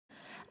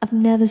I've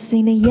never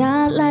seen a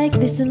yacht like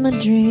this in my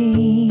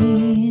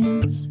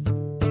dreams.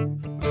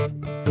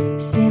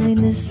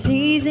 Sailing the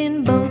seas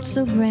in boats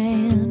so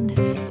grand,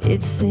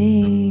 it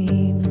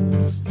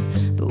seems.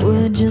 But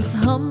we're just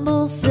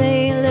humble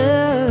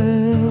sailors,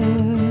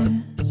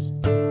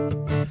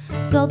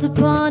 salt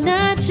upon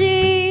our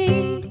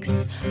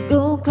cheeks,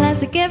 gold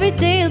classic every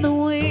day of the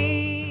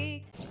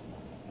week.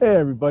 Hey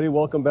everybody,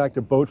 welcome back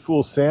to Boat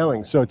Fool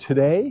Sailing. So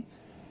today,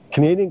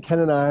 Canadian Ken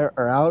and I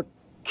are out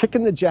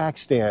kicking the jack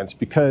stands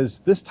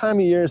because this time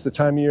of year is the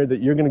time of year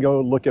that you're going to go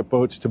look at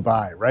boats to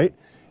buy, right?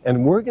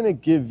 And we're going to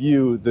give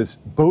you this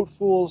Boat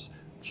Fool's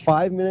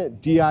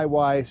 5-minute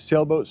DIY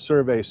sailboat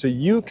survey so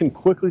you can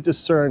quickly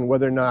discern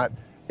whether or not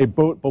a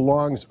boat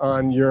belongs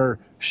on your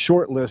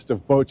short list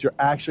of boats you're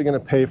actually going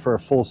to pay for a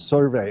full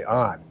survey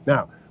on.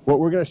 Now, what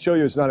we're going to show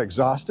you is not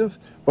exhaustive,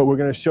 but we're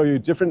going to show you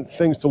different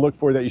things to look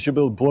for that you should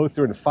be able to blow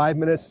through in 5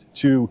 minutes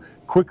to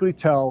quickly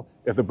tell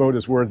if the boat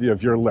is worthy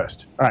of your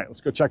list. All right,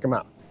 let's go check them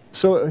out.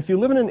 So if you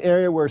live in an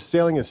area where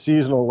sailing is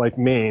seasonal like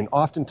Maine,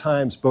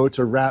 oftentimes boats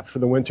are wrapped for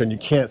the winter and you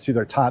can't see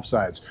their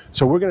topsides.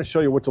 So we're going to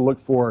show you what to look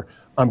for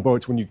on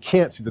boats when you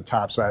can't see the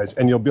topsides,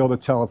 and you'll be able to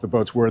tell if the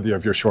boat's worthy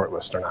of your short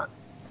list or not.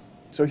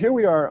 So here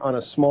we are on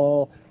a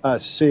small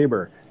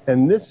Sabre,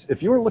 and this,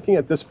 if you were looking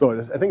at this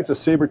boat, I think it's a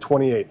Sabre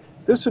 28.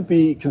 This would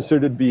be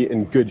considered to be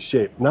in good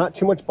shape. Not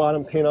too much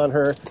bottom paint on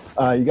her.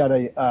 You got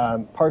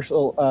a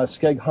partial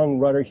skeg hung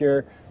rudder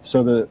here,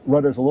 so the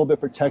rudder's a little bit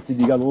protected.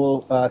 You got a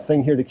little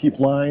thing here to keep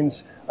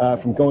lines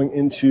from going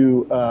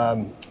into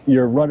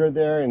your rudder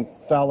there and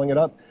fouling it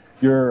up.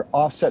 Your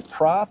offset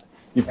prop,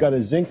 you've got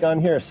a zinc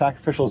on here, a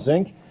sacrificial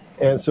zinc.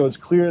 And so it's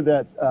clear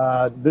that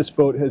this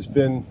boat has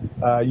been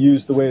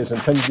used the way it's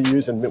intended to be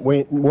used and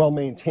well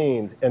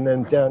maintained. And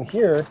then down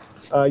here,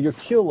 your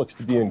keel looks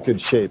to be in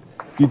good shape.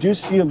 You do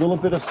see a little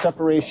bit of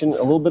separation,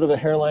 a little bit of a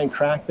hairline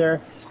crack there.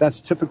 That's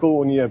typical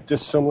when you have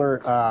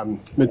dissimilar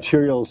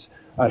materials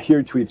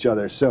adhered to each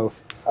other. So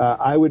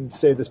I would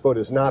say this boat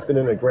has not been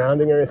in a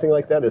grounding or anything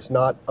like that. It's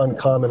not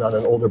uncommon on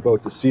an older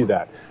boat to see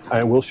that.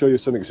 And we'll show you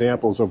some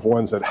examples of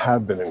ones that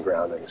have been in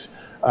groundings.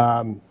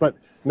 But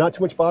not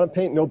too much bottom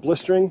paint, no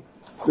blistering.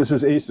 This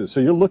is aces. So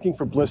you're looking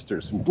for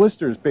blisters. And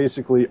blisters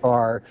basically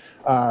are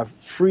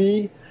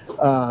free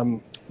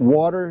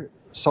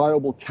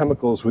water-soluble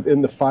chemicals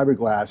within the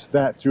fiberglass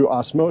that through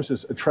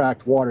osmosis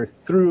attract water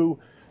through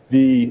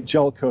the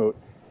gel coat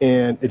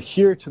and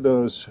adhere to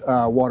those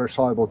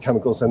water-soluble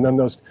chemicals, and then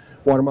those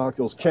water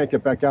molecules can't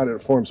get back out and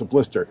it forms a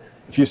blister.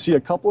 If you see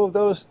a couple of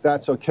those,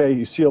 that's okay.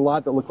 You see a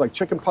lot that look like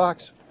chicken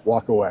pox,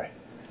 walk away.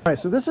 All right,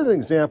 so this is an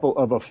example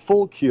of a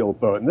full keel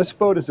boat, and this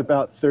boat is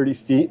about 30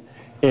 feet.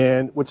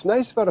 And what's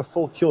nice about a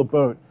full keel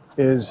boat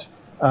is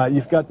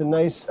you've got the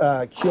nice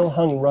keel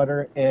hung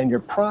rudder and your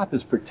prop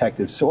is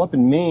protected. So up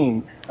in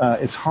Maine,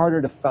 it's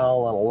harder to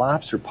foul on a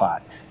lobster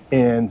pot.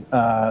 And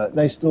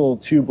nice little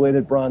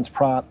two-bladed bronze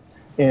prop.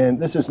 And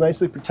this is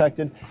nicely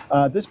protected.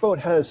 This boat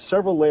has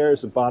several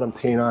layers of bottom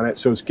paint on it,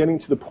 so it's getting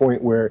to the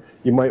point where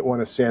you might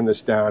want to sand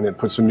this down and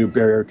put some new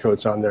barrier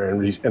coats on there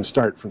and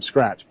start from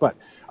scratch. But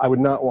I would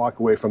not walk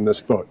away from this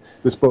boat.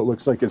 This boat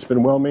looks like it's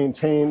been well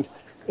maintained,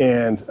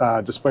 and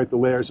despite the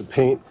layers of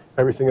paint,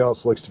 everything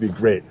else looks to be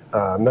great.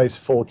 Nice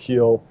full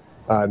keel,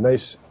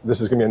 this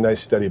is going to be a nice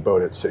steady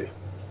boat at sea.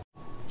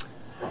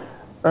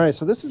 All right,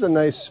 so this is a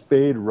nice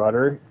spade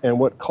rudder, and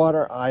what caught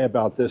our eye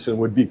about this and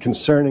would be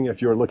concerning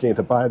if you were looking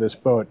to buy this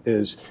boat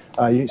is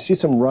you see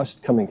some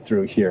rust coming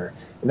through here.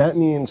 And that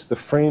means the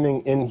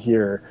framing in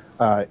here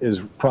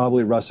is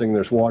probably rusting.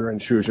 There's water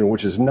intrusion,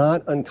 which is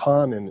not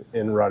uncommon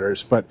in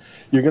rudders, but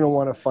you're going to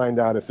want to find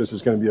out if this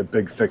is going to be a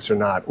big fix or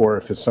not, or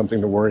if it's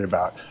something to worry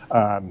about.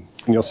 And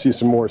you'll see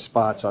some more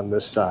spots on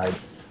this side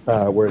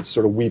where it's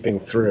sort of weeping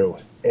through.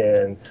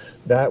 And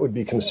that would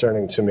be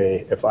concerning to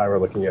me if I were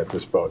looking at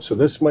this boat. So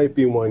this might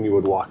be one you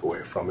would walk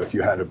away from if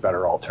you had a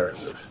better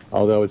alternative.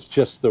 Although it's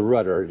just the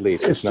rudder, at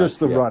least. It's just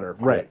the rudder,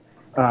 right.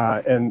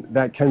 And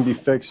that can be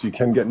fixed. You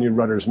can get new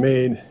rudders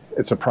made.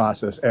 It's a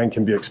process and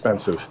can be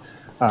expensive.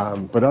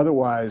 But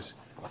otherwise,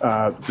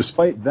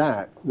 despite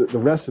that, the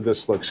rest of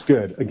this looks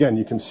good. Again,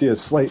 you can see a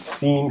slight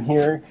seam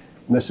here,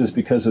 and this is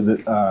because of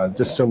the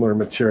dissimilar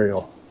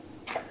material.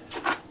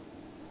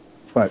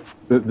 But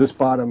this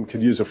bottom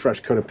could use a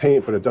fresh coat of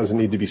paint, but it doesn't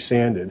need to be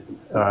sanded.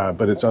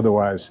 But it's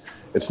otherwise,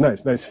 it's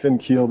nice. Nice fin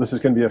keel. This is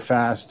going to be a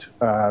fast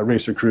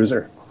racer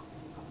cruiser.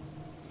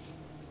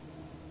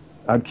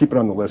 I'd keep it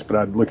on the list, but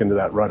I'd look into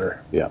that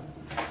rudder. Yeah.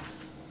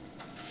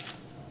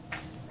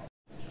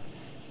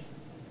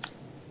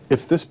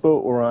 If this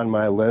boat were on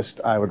my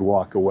list, I would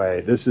walk away.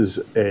 This is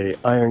a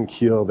iron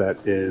keel that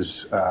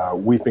is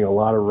weeping a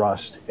lot of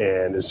rust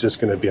and is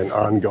just going to be an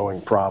ongoing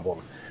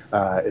problem.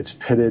 It's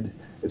pitted.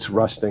 It's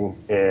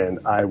rusting, and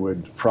I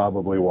would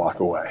probably walk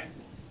away.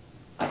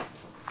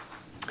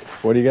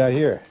 What do you got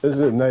here? This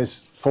is a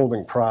nice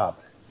folding prop.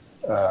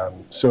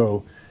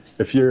 So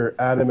if you're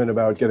adamant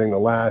about getting the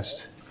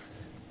last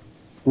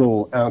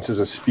little ounces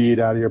of speed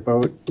out of your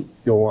boat,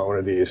 you'll want one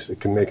of these.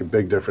 It can make a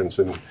big difference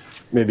in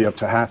maybe up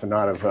to half a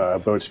knot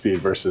of boat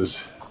speed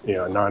versus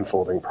a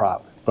non-folding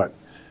prop. But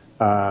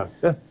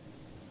yeah,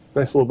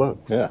 Nice little boat.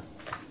 Yeah.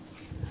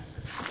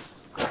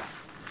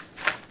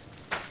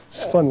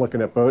 It's fun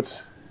looking at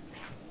boats.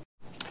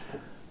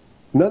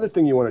 Another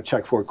thing you want to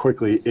check for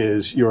quickly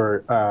is your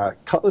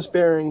cutlass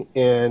bearing,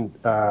 and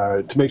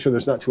to make sure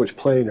there's not too much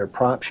play in your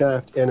prop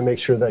shaft, and to make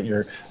sure that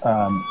your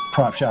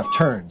prop shaft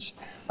turns.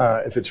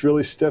 If it's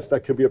really stiff,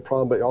 that could be a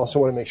problem, but you also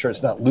want to make sure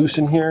it's not loose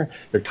in here.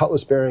 Your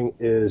cutlass bearing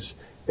is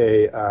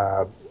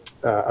a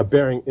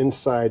bearing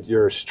inside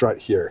your strut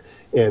here,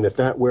 and if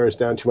that wears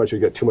down too much, you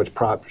get too much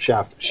prop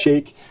shaft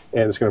shake,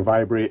 and it's going to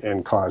vibrate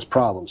and cause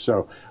problems.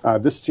 So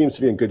this seems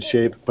to be in good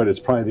shape, but it's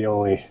probably the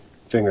only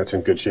thing that's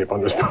in good shape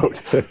on this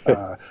boat.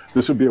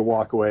 This would be a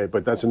walk away,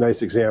 but that's a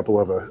nice example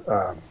of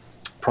a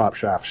prop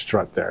shaft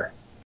strut there.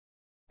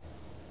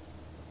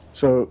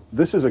 So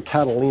this is a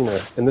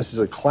Catalina, and this is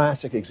a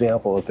classic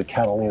example of the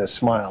Catalina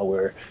smile,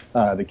 where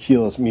the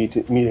keel is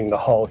meeting the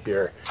hull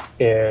here,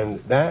 and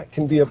that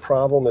can be a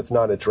problem if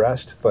not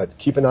addressed, but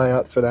keep an eye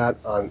out for that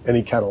on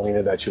any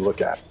Catalina that you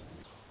look at.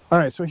 All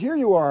right, so here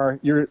you are,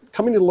 you're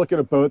coming to look at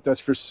a boat that's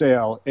for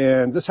sale,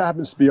 and this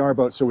happens to be our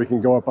boat, so we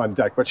can go up on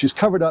deck, but she's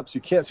covered up so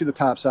you can't see the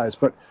top sides.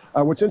 But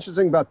what's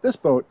interesting about this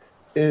boat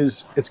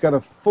is it's got a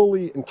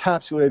fully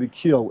encapsulated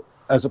keel,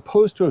 as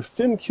opposed to a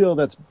fin keel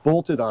that's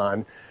bolted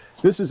on.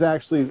 This is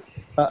actually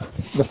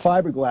the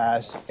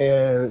fiberglass,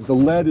 and the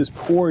lead is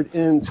poured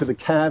into the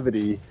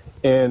cavity,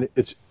 and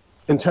it's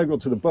integral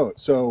to the boat.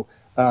 So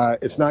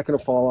it's not going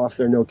to fall off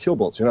there, no keel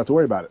bolts. You don't have to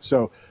worry about it.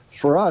 So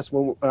for us,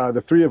 when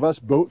the three of us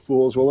boat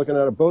fools were looking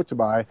at a boat to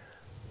buy,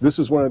 this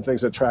is one of the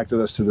things that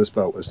attracted us to this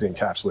boat, was the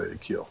encapsulated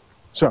keel.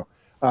 So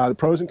the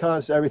pros and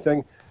cons to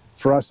everything.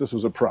 For us, this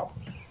was a pro.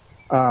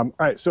 All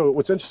right, so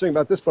what's interesting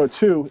about this boat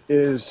too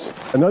is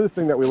another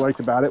thing that we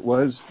liked about it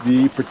was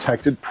the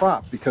protected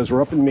prop, because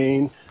we're up in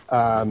Maine,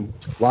 a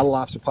lot of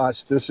lobster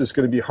pots. This is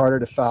going to be harder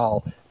to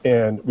foul,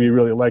 and we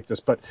really like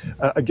this. But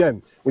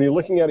again, when you're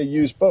looking at a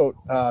used boat,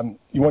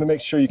 you want to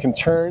make sure you can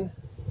turn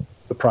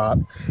the prop,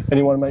 and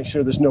you want to make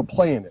sure there's no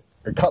play in it.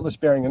 Your cutlass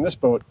bearing in this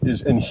boat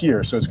is in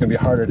here, so it's going to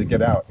be harder to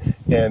get out,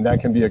 and that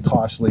can be a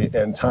costly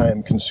and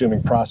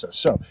time-consuming process.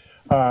 So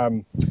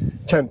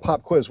Ken,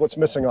 pop quiz, what's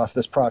missing off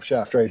this prop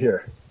shaft right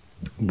here?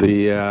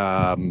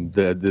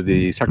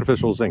 The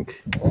sacrificial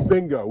zinc.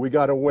 Bingo, we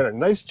got a winner.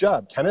 Nice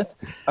job, Kenneth.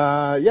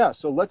 Yeah,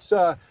 so let's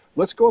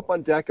go up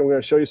on deck, and we're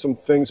going to show you some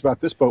things about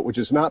this boat, which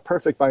is not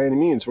perfect by any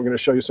means. We're going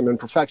to show you some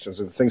imperfections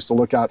and things to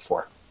look out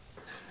for.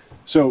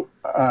 So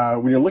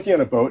when you're looking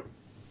at a boat,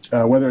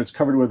 whether it's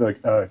covered with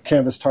a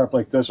canvas tarp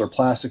like this or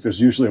plastic,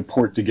 there's usually a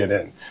port to get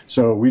in.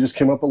 So we just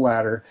came up a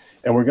ladder,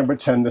 and we're going to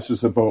pretend this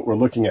is the boat we're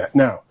looking at.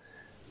 Now,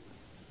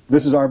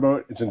 this is our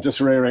boat. It's in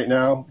disarray right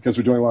now because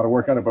we're doing a lot of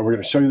work on it, but we're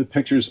going to show you the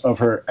pictures of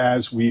her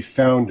as we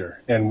found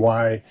her, and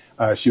why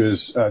she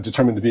was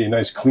determined to be a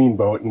nice, clean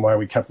boat, and why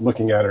we kept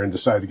looking at her and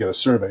decided to get a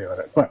survey on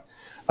it. But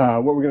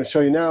what we're going to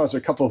show you now is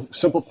a couple of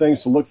simple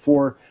things to look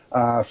for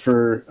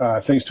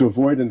things to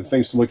avoid, and the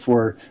things to look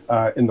for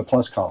in the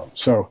plus column.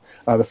 So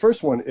the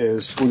first one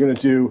is we're going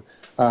to do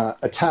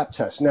a tap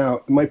test. Now,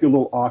 it might be a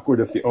little awkward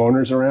if the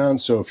owner's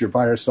around, so if you're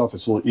by yourself,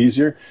 it's a little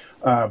easier.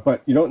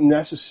 But you don't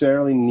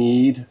necessarily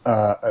need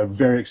a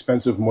very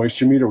expensive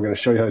moisture meter. We're going to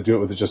show you how to do it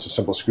with just a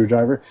simple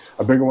screwdriver.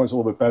 A bigger one's a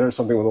little bit better,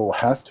 something with a little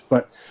heft.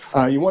 But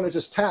you want to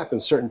just tap in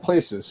certain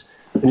places,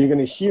 and you're going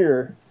to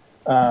hear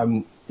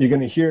a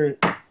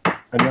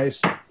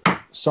nice,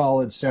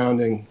 solid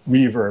sounding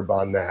reverb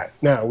on that.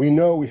 Now, we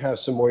know we have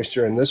some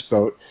moisture in this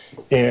boat,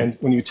 and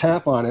when you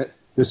tap on it,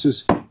 this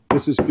is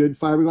good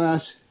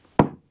fiberglass,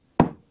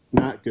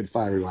 not good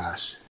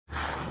fiberglass.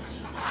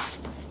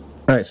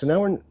 All right, so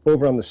now we're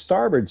over on the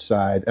starboard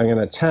side. I'm going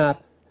to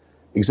tap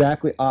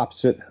exactly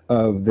opposite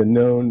of the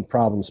known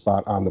problem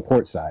spot on the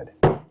port side.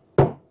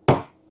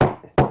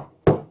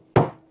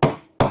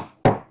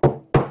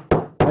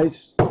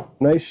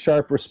 Nice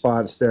sharp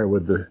response there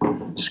with the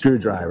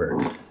screwdriver.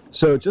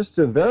 So just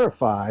to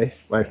verify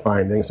my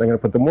findings, I'm going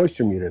to put the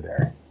moisture meter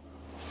there.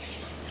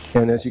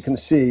 And as you can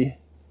see,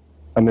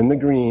 I'm in the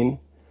green,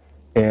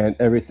 and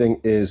everything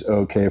is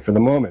okay for the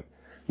moment.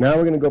 Now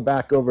we're going to go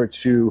back over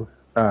to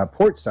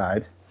port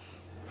side,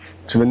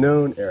 to the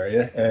known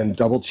area, and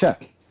double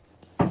check.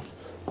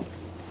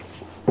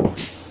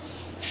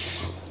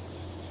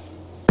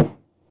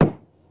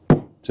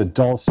 It's a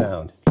dull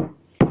sound,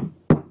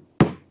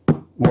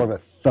 more of a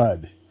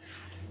thud.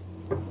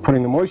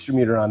 Putting the moisture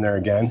meter on there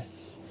again,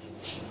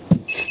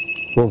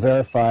 we'll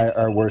verify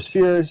our worst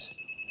fears,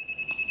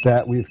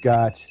 that we've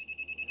got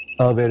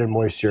elevated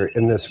moisture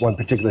in this one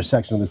particular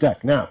section of the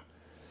deck. Now,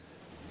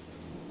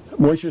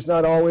 moisture is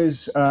not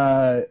always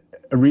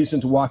a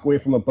reason to walk away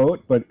from a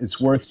boat, but it's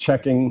worth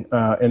checking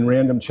and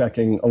random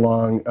checking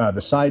along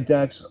the side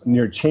decks,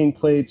 near chain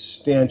plates,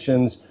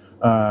 stanchions,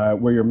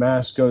 where your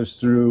mast goes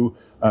through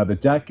the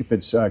deck, if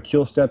it's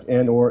keel stepped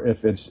and or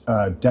if it's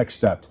deck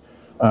stepped.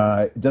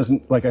 It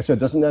doesn't, like I said,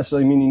 doesn't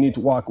necessarily mean you need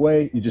to walk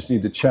away. You just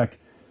need to check.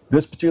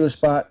 This particular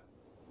spot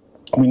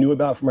we knew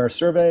about from our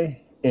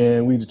survey,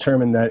 and we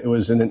determined that it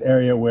was in an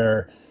area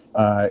where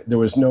there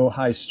was no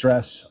high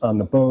stress on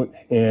the boat,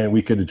 and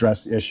we could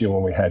address the issue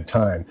when we had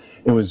time.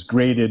 It was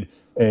graded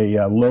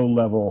a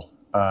low-level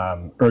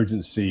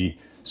urgency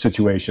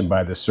situation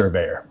by the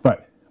surveyor.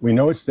 But we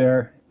know it's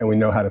there, and we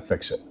know how to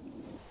fix it.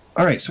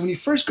 All right, so when you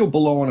first go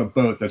below on a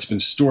boat that's been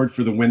stored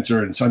for the winter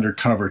and it's under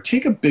cover,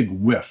 take a big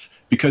whiff,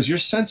 because your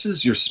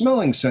senses, your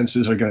smelling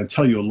senses, are going to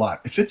tell you a lot.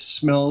 If it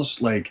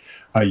smells like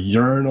a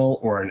urinal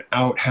or an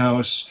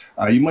outhouse,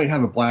 you might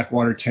have a black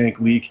water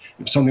tank leak.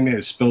 If something may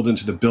have spilled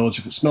into the bilge,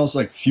 if it smells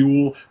like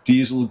fuel,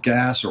 diesel,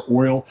 gas, or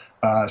oil,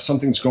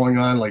 something's going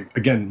on, like,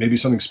 again, maybe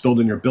something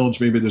spilled in your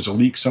bilge, maybe there's a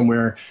leak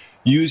somewhere.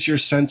 Use your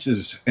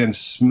senses and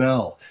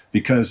smell,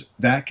 because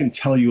that can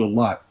tell you a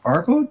lot.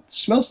 Our boat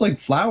smells like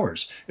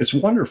flowers. It's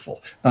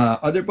wonderful.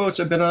 Other boats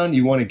I've been on,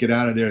 you want to get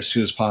out of there as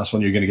soon as possible,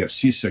 and you're going to get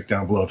seasick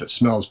down below if it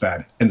smells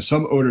bad. And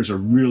some odors are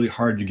really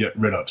hard to get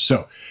rid of.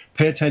 So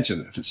pay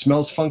attention. If it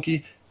smells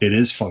funky, it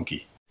is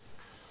funky.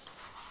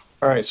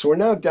 All right, so we're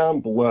now down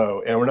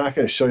below, and we're not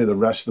going to show you the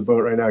rest of the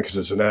boat right now because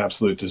it's an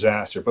absolute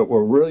disaster. But what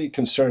we're really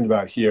concerned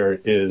about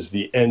here is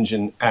the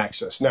engine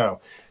access.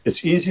 Now,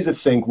 it's easy to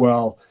think,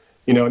 well,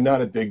 you know,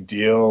 not a big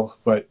deal,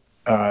 but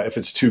if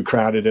it's too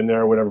crowded in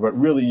there or whatever, but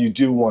really you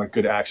do want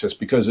good access,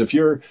 because if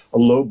you're a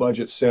low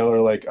budget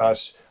sailor like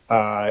us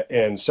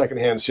and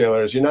secondhand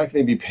sailors, you're not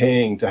going to be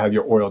paying to have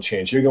your oil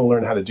changed. You're going to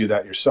learn how to do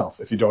that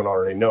yourself if you don't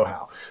already know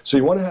how. So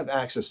you want to have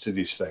access to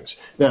these things.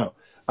 Now,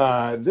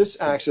 this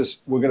access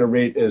we're going to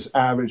rate as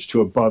average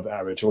to above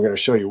average, and we're going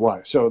to show you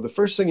why. So the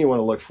first thing you want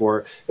to look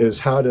for is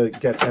how to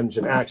get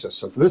engine access.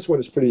 So for this one,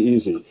 it's pretty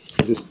easy.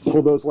 You just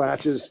pull those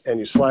latches and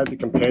you slide the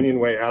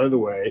companionway out of the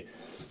way,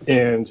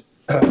 and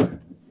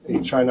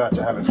you try not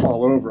to have it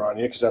fall over on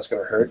you because that's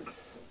going to hurt.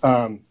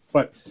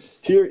 But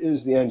here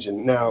is the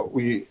engine. Now,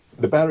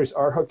 the batteries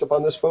are hooked up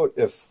on this boat.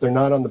 If they're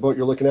not on the boat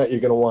you're looking at, you're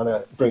going to want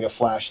to bring a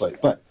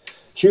flashlight. But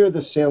here are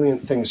the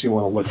salient things you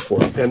want to look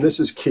for, and this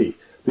is key,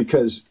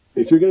 because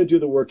if you're going to do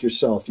the work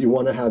yourself, you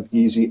want to have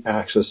easy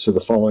access to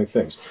the following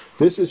things.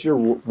 This is your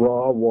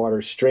raw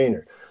water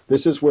strainer.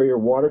 This is where your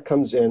water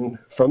comes in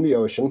from the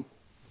ocean,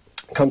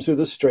 comes through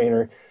the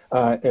strainer,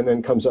 and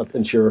then comes up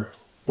into your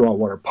raw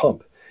water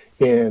pump.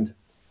 And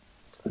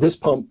this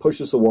pump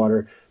pushes the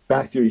water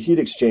back through your heat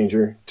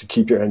exchanger to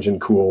keep your engine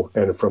cool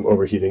and from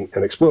overheating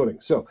and exploding.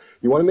 So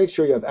you want to make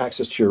sure you have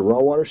access to your raw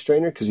water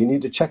strainer, because you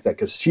need to check that,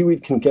 because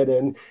seaweed can get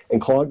in and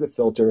clog the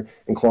filter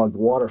and clog the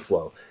water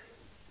flow.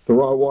 The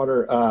raw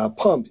water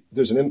pump,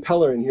 there's an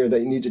impeller in here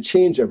that you need to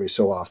change every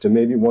so often,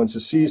 maybe once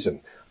a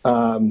season.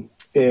 And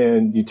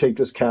you take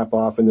this cap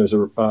off, and there's a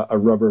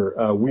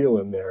rubber wheel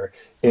in there,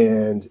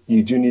 and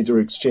you do need to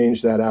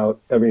exchange that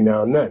out every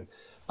now and then.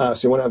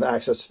 So you want to have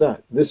access to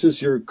that. This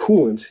is your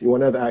coolant. You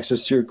want to have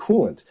access to your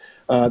coolant.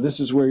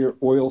 This is where your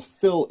oil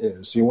fill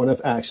is. So you want to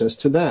have access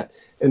to that.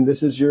 And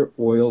this is your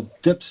oil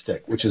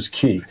dipstick, which is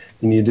key.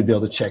 You need to be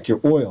able to check your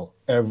oil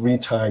every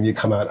time you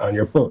come out on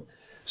your boat.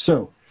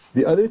 So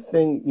the other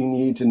thing you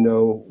need to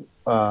know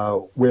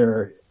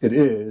where it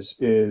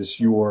is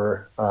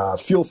your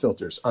fuel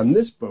filters. On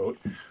this boat,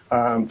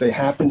 they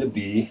happen to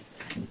be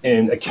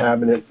in a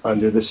cabinet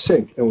under the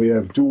sink, and we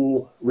have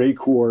dual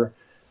Raycor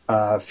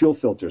fuel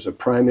filters, a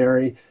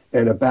primary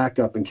and a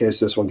backup in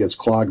case this one gets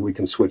clogged. We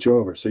can switch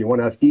over. So you want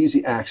to have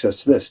easy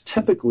access to this.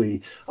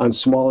 Typically on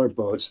smaller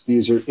boats,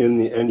 these are in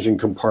the engine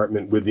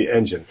compartment with the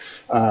engine.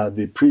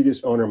 The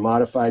previous owner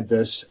modified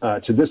this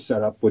to this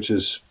setup, which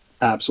is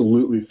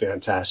absolutely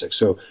fantastic.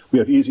 So we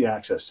have easy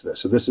access to this.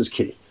 So this is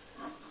key.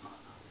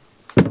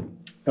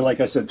 And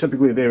like I said,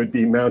 typically they would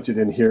be mounted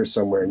in here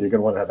somewhere, and you're going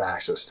to want to have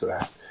access to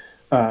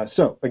that.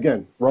 So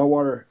again, raw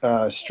water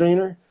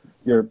strainer,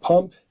 your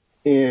pump,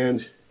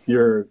 and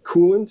your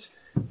coolant,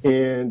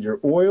 and your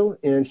oil.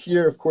 And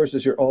here, of course,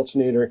 is your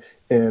alternator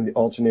and the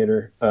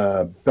alternator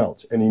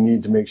belt. And you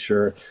need to make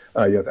sure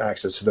you have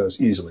access to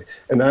those easily.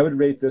 And I would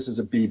rate this as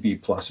a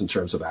BB plus in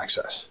terms of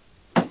access.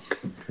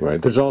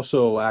 Right. There's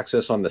also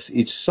access on this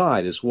each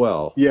side as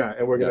well. Yeah,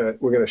 and we're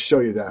gonna show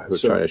you that. We'll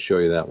try to show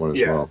you that one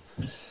as well.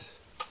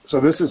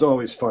 So this is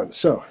always fun.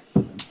 So,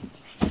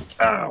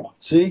 ow!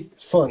 See,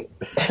 it's fun.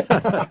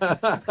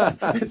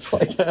 It's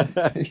like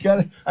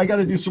I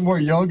gotta do some more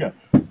yoga.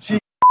 See.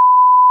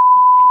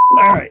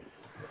 All right.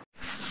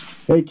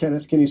 Hey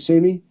Kenneth, can you see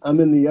me? I'm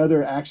in the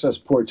other access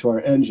port to our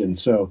engine,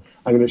 so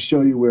I'm going to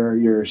show you where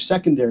your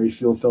secondary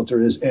fuel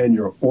filter is and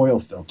your oil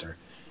filter.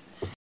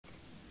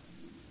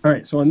 All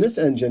right, so on this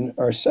engine,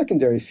 our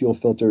secondary fuel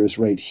filter is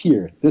right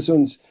here. This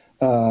one's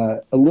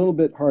a little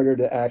bit harder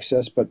to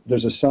access, but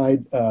there's a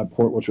side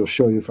port which we'll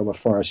show you from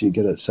afar so you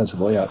get a sense of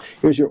the layout.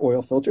 Here's your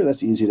oil filter.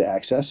 That's easy to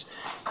access.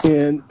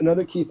 And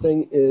another key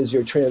thing is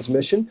your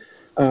transmission.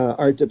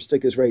 Our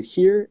dipstick is right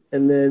here,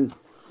 and then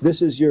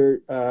this is your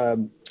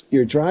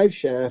drive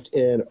shaft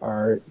and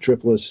our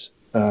dripless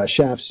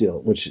shaft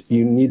seal, which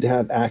you need to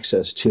have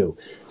access to.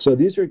 So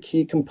these are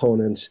key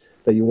components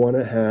that you want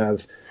to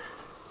have,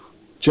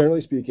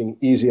 generally speaking,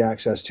 easy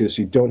access to,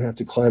 so you don't have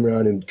to climb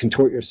around and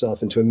contort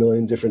yourself into a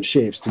million different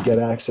shapes to get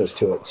access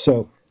to it.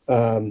 So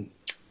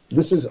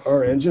this is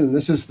our engine, and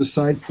this is the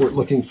side port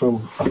looking from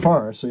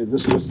afar. So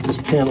this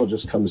panel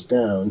just comes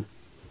down,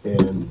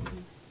 and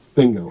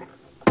bingo,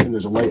 and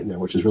there's a light in there,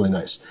 which is really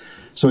nice.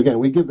 So again,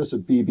 we give this a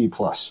BB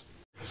plus.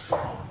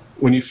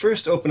 When you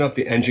first open up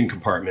the engine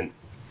compartment,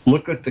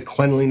 look at the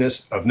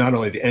cleanliness of not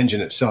only the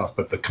engine itself,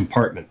 but the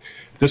compartment.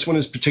 This one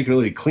is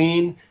particularly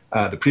clean.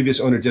 The previous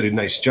owner did a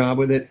nice job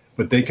with it,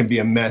 but they can be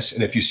a mess.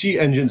 And if you see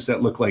engines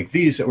that look like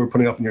these that we're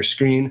putting up on your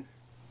screen,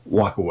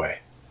 walk away.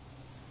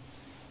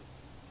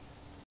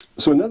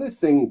 So another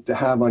thing to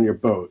have on your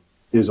boat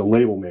is a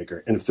label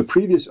maker. And if the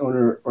previous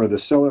owner or the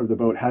seller of the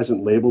boat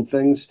hasn't labeled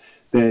things,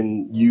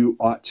 then you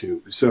ought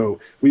to. So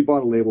we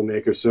bought a label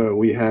maker. So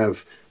we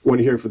have one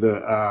here for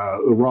the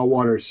raw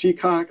water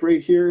seacock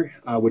right here,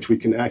 which we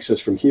can access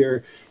from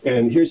here.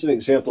 And here's an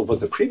example of what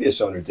the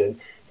previous owner did.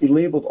 He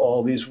labeled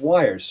all these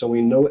wires so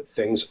we know what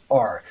things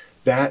are.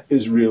 That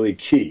is really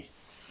key.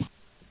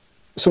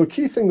 So a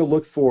key thing to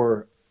look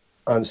for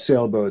on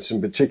sailboats, in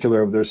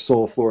particular of their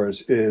sole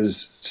floors,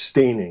 is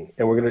staining.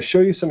 And we're going to show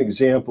you some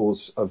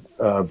examples of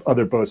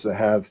other boats that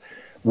have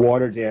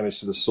water damage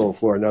to the sole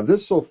floor. Now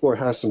this sole floor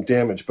has some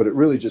damage, but it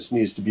really just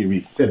needs to be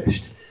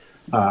refinished.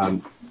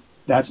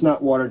 That's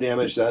not water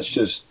damage, that's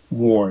just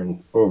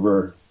worn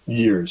over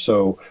years.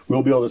 So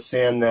we'll be able to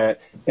sand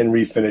that and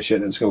refinish it,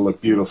 and it's going to look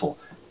beautiful.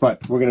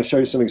 But we're going to show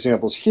you some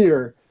examples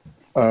here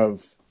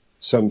of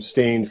some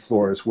stained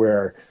floors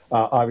where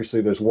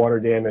obviously there's water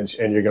damage,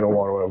 and you're going to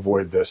want to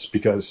avoid this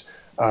because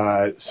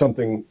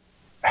something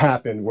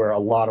happened where a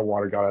lot of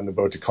water got on the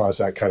boat to cause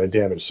that kind of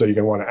damage. So you're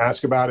going to want to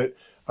ask about it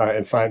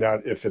and find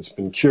out if it's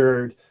been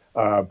cured.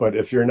 But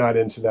if you're not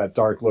into that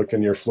dark look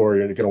in your floor,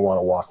 you're going to want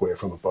to walk away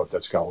from a boat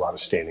that's got a lot of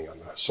staining on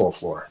the sole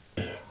floor.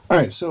 All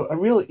right, so a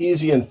real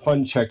easy and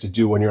fun check to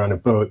do when you're on a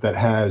boat that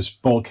has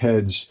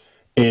bulkheads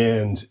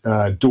and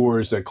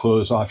doors that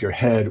close off your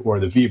head or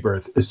the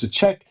V-berth is to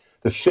check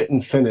the fit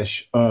and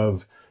finish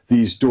of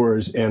these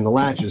doors and the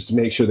latches to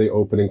make sure they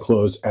open and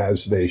close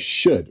as they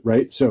should,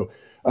 right? So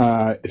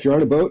if you're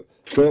on a boat,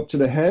 go up to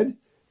the head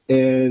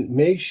and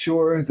make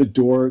sure the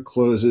door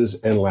closes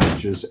and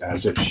latches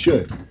as it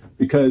should.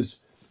 Because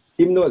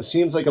even though it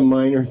seems like a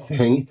minor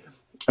thing,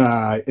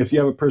 if you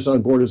have a person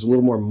on board who's a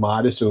little more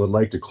modest and would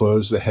like to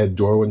close the head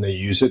door when they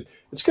use it,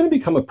 it's going to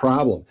become a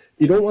problem.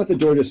 You don't want the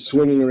door just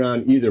swinging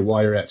around either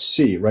while you're at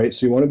sea, right?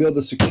 So you want to be able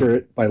to secure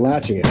it by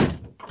latching it.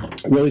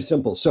 Really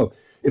simple. So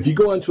if you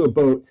go onto a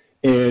boat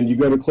and you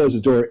go to close the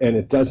door and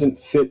it doesn't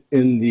fit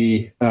in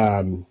the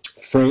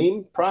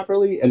frame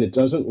properly and it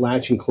doesn't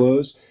latch and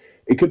close,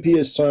 it could be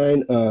a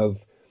sign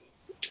of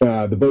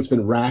the boat's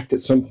been racked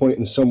at some point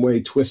in some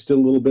way, twisted a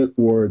little bit,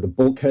 or the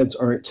bulkheads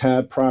aren't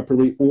tabbed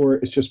properly, or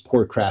it's just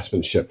poor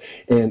craftsmanship.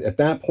 And at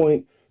that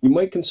point, you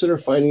might consider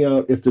finding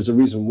out if there's a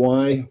reason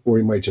why, or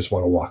you might just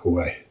want to walk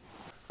away.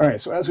 All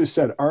right, so as we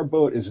said, our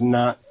boat is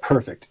not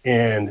perfect,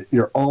 and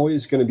you're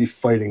always going to be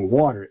fighting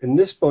water. And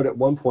this boat at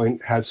one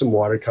point had some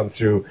water come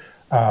through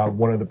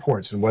one of the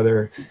ports, and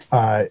whether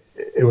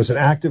it was an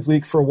active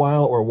leak for a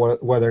while or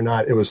whether or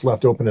not it was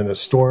left open in a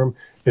storm,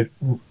 it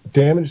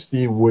damaged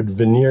the wood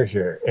veneer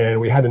here.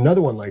 And we had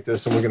another one like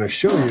this, and we're going to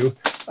show you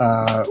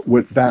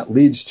what that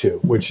leads to,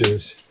 which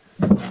is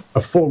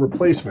a full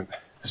replacement.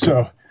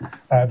 So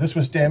this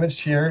was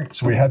damaged here,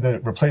 so we had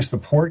to replace the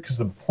port because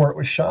the port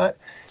was shot.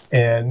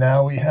 And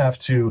now we have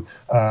to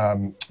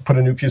put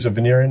a new piece of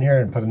veneer in here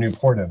and put a new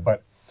port in.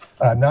 But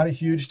not a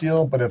huge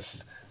deal, but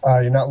if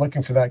you're not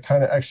looking for that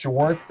kind of extra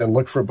work, then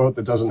look for a boat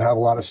that doesn't have a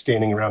lot of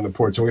staining around the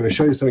port. So we're going to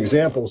show you some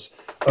examples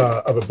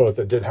of a boat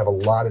that did have a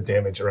lot of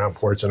damage around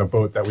ports and a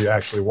boat that we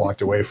actually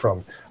walked away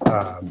from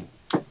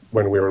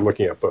when we were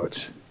looking at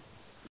boats.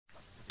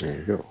 There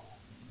you go.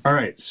 All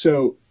right,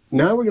 so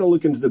now we're going to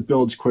look into the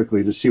bilge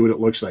quickly to see what it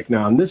looks like.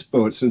 Now on this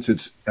boat, since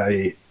it's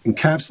a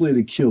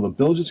encapsulated keel, the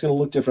bilge is going to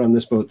look different on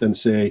this boat than,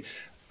 say,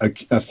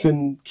 a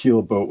fin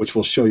keel boat, which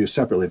we'll show you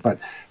separately. But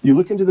you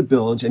look into the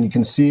bilge and you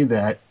can see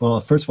that,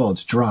 well, first of all,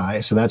 it's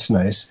dry, so that's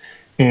nice.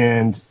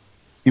 And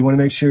you want to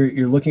make sure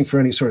you're looking for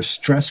any sort of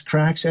stress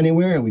cracks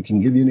anywhere, and we can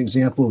give you an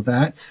example of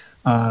that.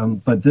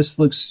 But this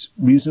looks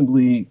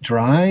reasonably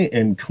dry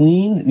and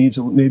clean. It needs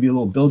maybe a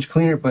little bilge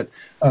cleaner. But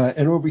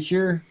and over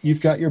here, you've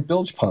got your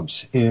bilge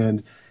pumps,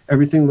 and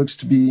everything looks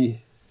to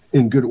be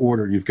in good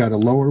order. You've got a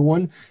lower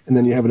one, and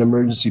then you have an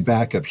emergency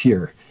backup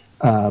here.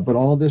 But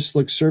all this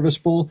looks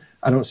serviceable.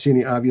 I don't see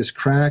any obvious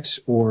cracks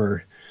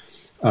or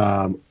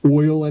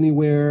oil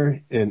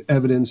anywhere and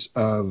evidence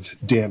of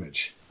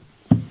damage.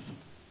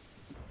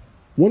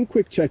 One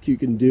quick check you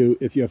can do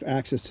if you have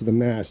access to the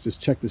mast is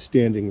check the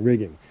standing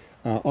rigging.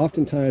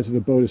 Oftentimes, if a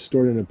boat is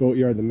stored in a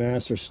boatyard, the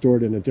masts are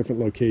stored in a different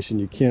location.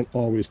 You can't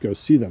always go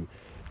see them.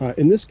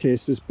 In this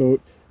case, this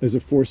boat is a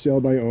for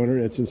sale by owner,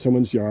 and it's in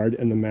someone's yard,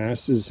 and the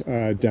mast is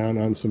down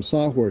on some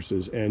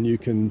sawhorses. And you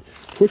can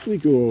quickly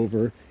go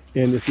over,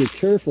 and if you're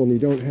careful and you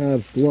don't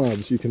have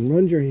gloves, you can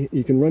run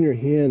your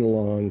hand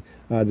along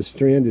the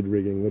stranded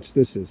rigging, which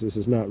this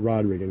is not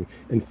rod rigging,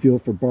 and feel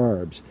for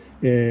barbs.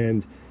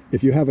 And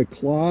if you have a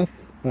cloth,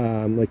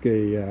 like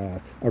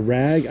a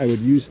rag, I would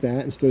use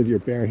that instead of your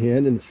bare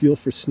hand and feel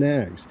for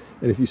snags.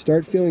 And if you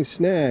start feeling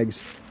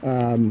snags,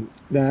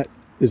 that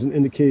is an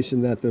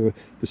indication that the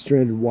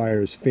stranded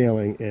wire is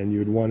failing, and you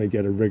would want to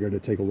get a rigger to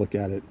take a look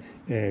at it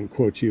and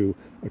quote you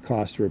a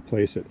cost to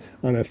replace it.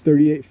 On a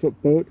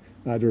 38-foot boat,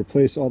 to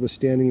replace all the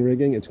standing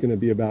rigging, it's going to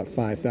be about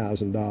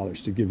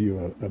 $5,000 to give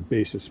you a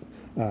basis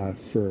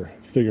for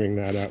figuring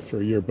that out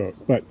for your boat.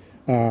 But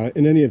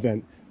in any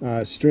event,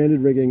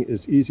 stranded rigging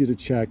is easy to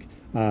check.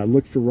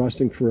 Look for rust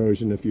and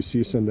corrosion. If you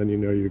see some, then you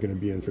know you're going to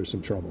be in for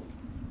some trouble.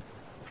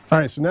 All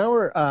right, so now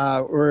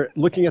we're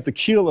looking at the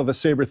keel of a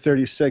Sabre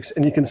 36,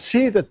 and you can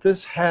see that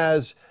this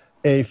has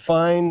a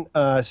fine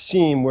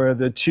seam where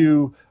the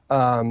two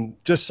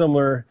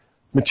dissimilar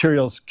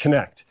materials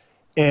connect.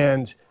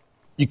 And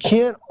you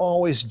can't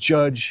always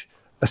judge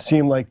a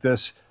seam like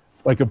this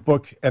like a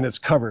book and its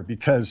cover,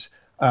 because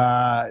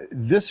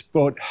this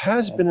boat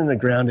has been in a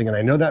grounding, and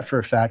I know that for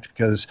a fact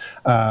because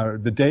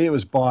the day it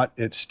was bought,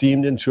 it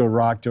steamed into a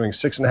rock doing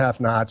 6.5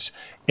 knots,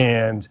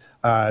 and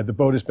the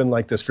boat has been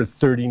like this for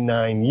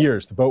 39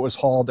 years. The boat was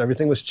hauled,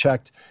 everything was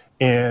checked,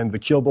 and the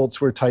keel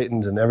bolts were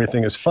tightened, and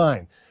everything is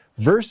fine.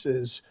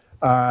 Versus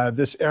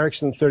this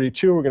Erickson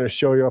 32 we're going to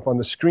show you up on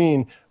the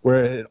screen,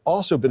 where it had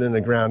also been in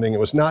a grounding. It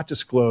was not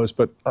disclosed,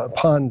 but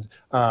upon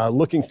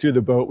looking through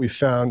the boat, we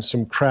found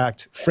some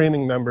cracked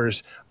framing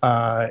members,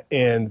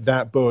 and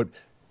that boat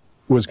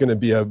was going to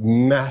be a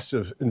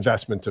massive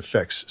investment to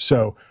fix.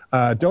 So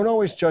don't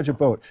always judge a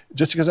boat.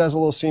 Just because it has a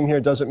little seam here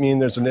doesn't mean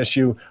there's an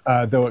issue,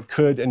 though it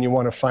could, and you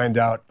want to find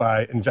out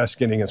by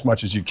investigating as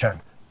much as you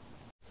can.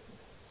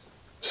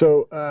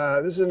 So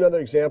this is another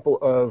example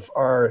of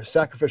our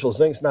sacrificial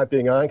zincs not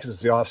being on because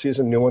it's the off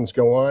season, new ones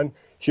go on.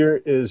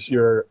 Here is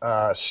your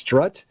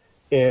strut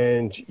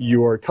and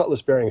your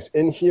cutlass bearings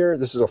in here.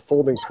 This is a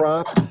folding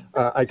prop.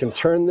 I can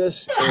turn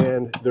this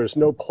and there's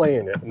no play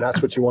in it, and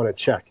that's what you want to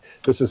check.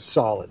 This is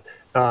solid.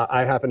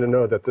 I happen to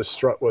know that this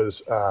strut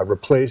was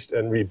replaced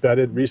and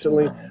rebedded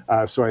recently,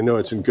 so I know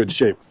it's in good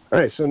shape. All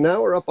right, so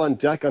now we're up on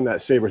deck on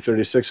that Sabre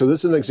 36. So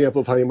this is an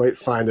example of how you might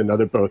find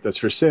another boat that's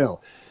for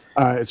sale.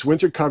 It's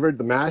winter covered,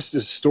 the mast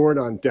is stored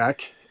on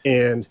deck,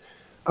 and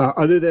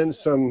other than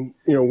some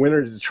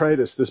winter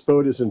detritus, this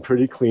boat is in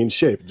pretty clean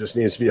shape. It just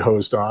needs to be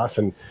hosed off,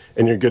 and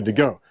you're good to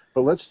go.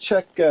 But let's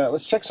check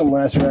some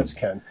lacerets,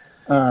 Ken.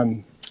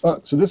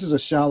 So this is a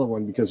shallow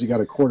one because you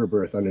got a quarter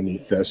berth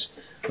underneath this.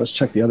 Let's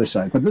check the other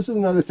side. But this is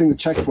another thing to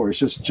check for. It's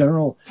just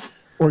general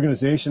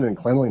organization and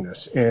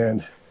cleanliness,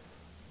 and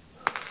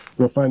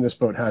we'll find this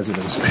boat has it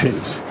in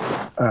spades.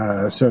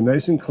 So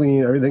nice and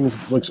clean, everything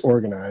looks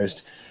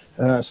organized.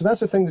 So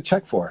that's a thing to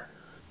check for.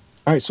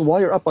 All right, so while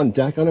you're up on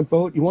deck on a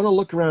boat, you want to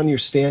look around your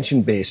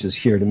stanchion bases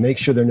here to make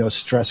sure there are no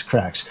stress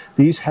cracks.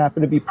 These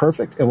happen to be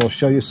perfect, and we'll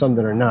show you some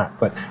that are not.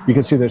 But you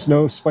can see there's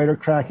no spider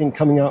cracking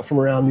coming out from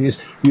around these.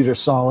 These are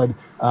solid.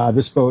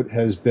 This boat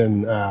has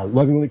been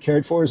lovingly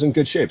cared for, is in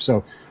good shape.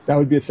 So that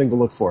would be a thing to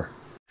look for.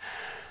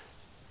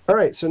 All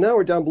right, so now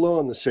we're down below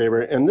on the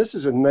Sabre, and this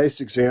is a nice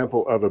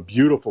example of a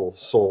beautiful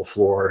sole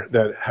floor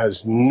that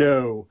has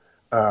no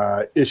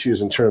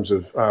issues in terms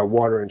of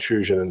water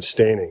intrusion and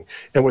staining.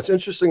 And what's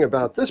interesting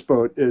about this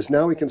boat is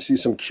now we can see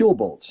some keel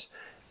bolts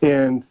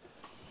and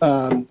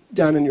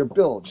down in your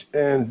bilge.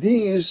 And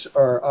these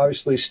are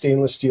obviously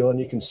stainless steel, and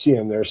you can see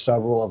them. There are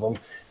several of them,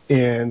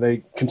 and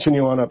they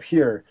continue on up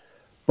here.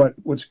 But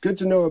what's good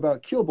to know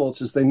about keel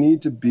bolts is they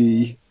need to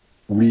be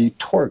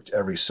re-torqued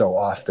every so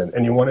often,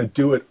 and you want to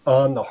do it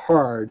on the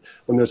hard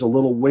when there's a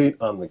little weight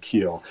on the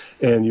keel,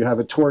 and you have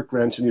a torque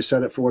wrench and you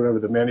set it for whatever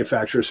the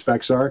manufacturer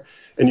specs are,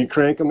 and you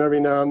crank them every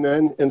now and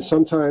then, and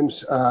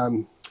sometimes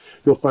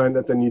you'll find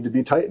that they need to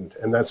be tightened,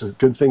 and that's a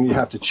good thing you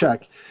have to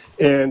check.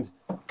 And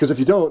because if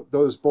you don't,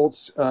 those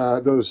bolts,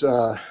 those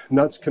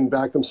nuts can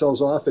back themselves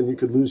off and you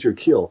could lose your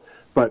keel.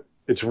 But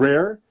it's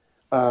rare,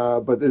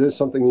 but it is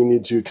something you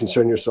need to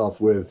concern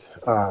yourself with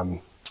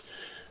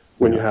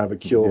when you have a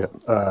keel,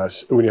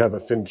 when you have a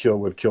fin keel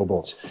with keel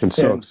bolts. It's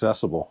so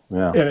accessible,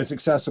 yeah. And it's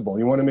accessible.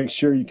 You want to make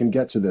sure you can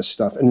get to this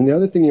stuff. And the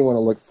other thing you want to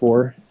look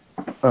for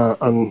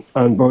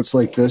on boats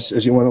like this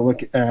is you want to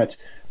look at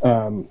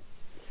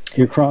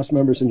your cross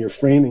members and your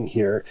framing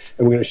here.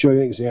 And we're going to show you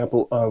an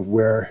example of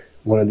where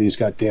one of these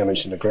got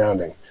damaged in the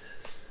grounding.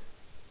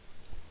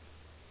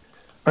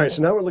 All right,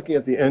 so now we're looking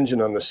at the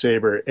engine on the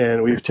Sabre,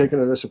 and we've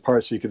taken this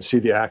apart so you can see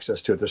the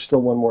access to it. There's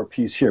still one more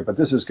piece here, but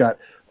this has got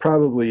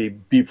probably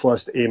B+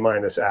 to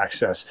A-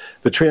 access.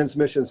 The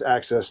transmission's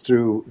access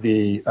through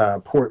the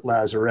port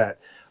lazarette.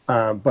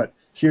 But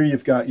here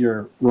you've got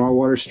your raw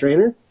water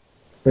strainer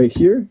right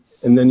here,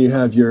 and then you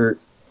have your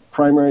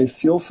primary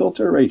fuel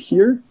filter right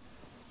here,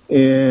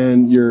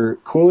 and your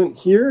coolant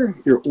here,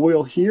 your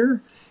oil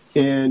here,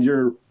 and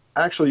your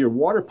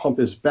water pump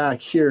is back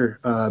here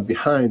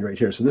behind right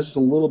here. So this is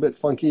a little bit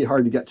funky,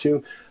 hard to get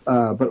to,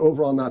 but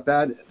overall not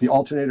bad. The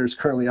alternator is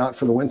currently out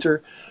for the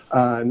winter,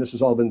 and this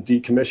has all been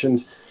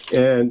decommissioned.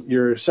 And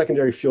your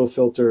secondary fuel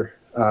filter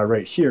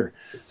right here.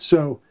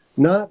 So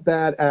not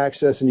bad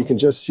access, and you can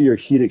just see your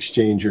heat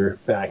exchanger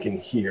back in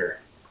here.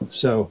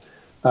 So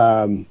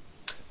a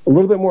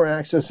little bit more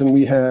access, and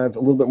we have a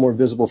little bit more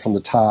visible from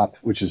the top,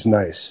 which is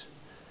nice.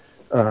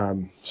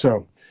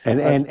 So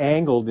And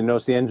angled, you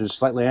notice the engine's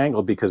slightly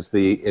angled because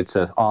it's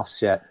an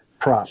offset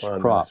prop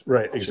on prop. this.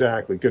 Right,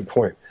 exactly. Good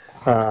point.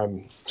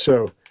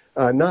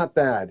 Not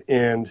bad.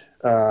 And,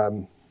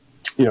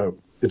 you know,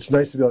 it's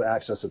nice to be able to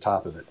access the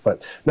top of it,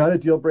 but not a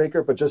deal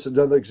breaker, but just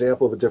another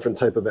example of a different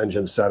type of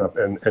engine setup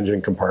and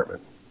engine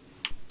compartment.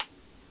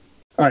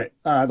 All right,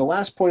 the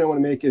last point I want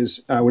to make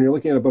is when you're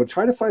looking at a boat,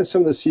 try to find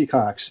some of the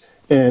seacocks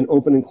and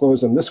open and close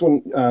them. This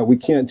one we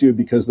can't do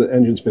because the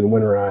engine's been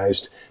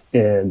winterized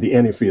and the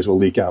antifreeze will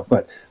leak out,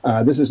 but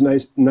this is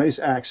nice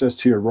access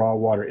to your raw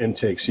water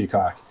intake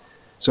seacock.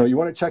 So you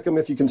want to check them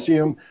if you can see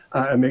them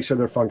and make sure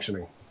they're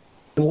functioning.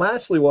 And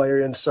lastly, while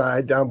you're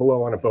inside, down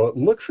below on a boat,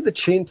 look for the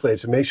chain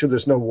plates and make sure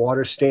there's no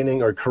water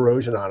staining or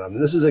corrosion on them.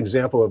 This is an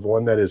example of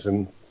one that is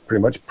in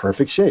pretty much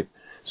perfect shape.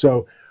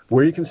 So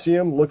where you can see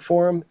them, look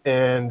for them,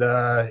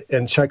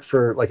 and check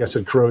for, like I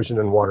said, corrosion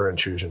and water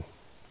intrusion.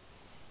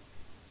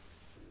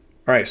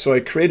 All right, so I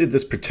created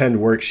this pretend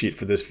worksheet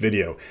for this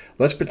video.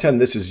 Let's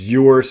pretend this is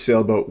your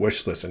sailboat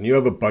wish list and you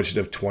have a budget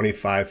of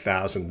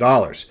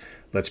 $25,000.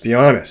 Let's be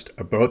honest,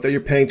 a boat that you're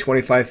paying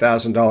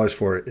 $25,000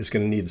 for is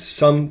going to need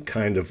some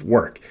kind of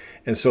work.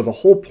 And so the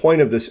whole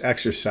point of this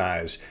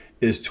exercise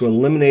is to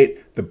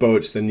eliminate the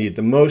boats that need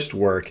the most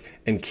work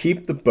and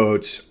keep the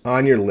boats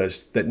on your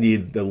list that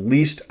need the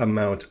least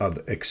amount of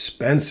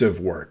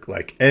expensive work,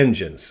 like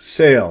engines,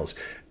 sails,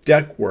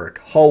 deck work,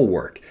 hull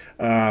work.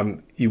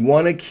 You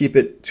want to keep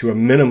it to a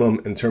minimum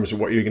in terms of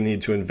what you're going to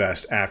need to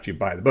invest after you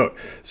buy the boat.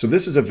 So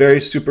this is a very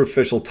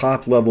superficial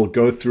top level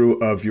go through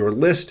of your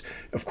list.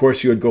 Of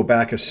course, you would go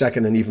back a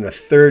second and even a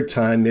third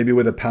time, maybe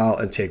with a pal,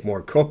 and take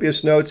more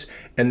copious notes.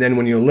 And then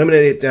when you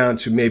eliminate it down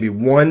to maybe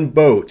one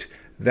boat,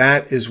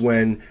 that is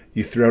when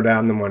you throw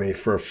down the money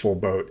for a full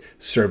boat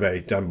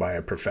survey done by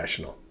a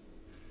professional.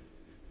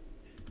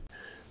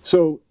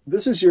 So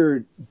this is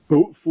your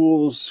Boat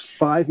Fool's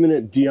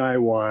 5-minute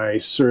DIY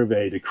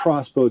survey to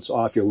cross boats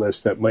off your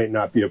list that might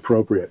not be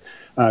appropriate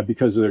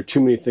because there are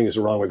too many things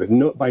wrong with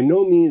it. By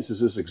no means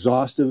is this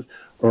exhaustive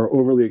or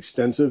overly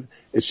extensive.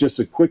 It's just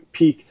a quick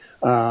peek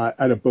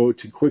at a boat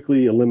to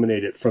quickly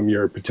eliminate it from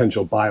your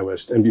potential buy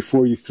list and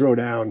before you throw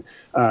down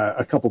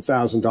a couple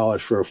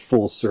 $1,000s for a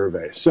full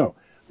survey. So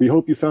we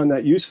hope you found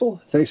that useful.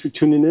 Thanks for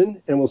tuning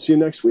in, and we'll see you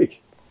next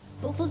week.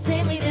 Boatful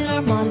sailing in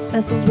our modest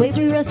vessels, waves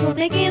we wrestle,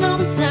 making all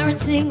the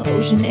sirens sing.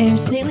 Ocean air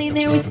sailing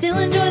there, we still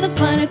enjoy the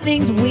finer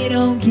things. We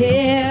don't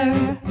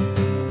care.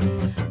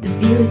 The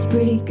view is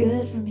pretty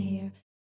good from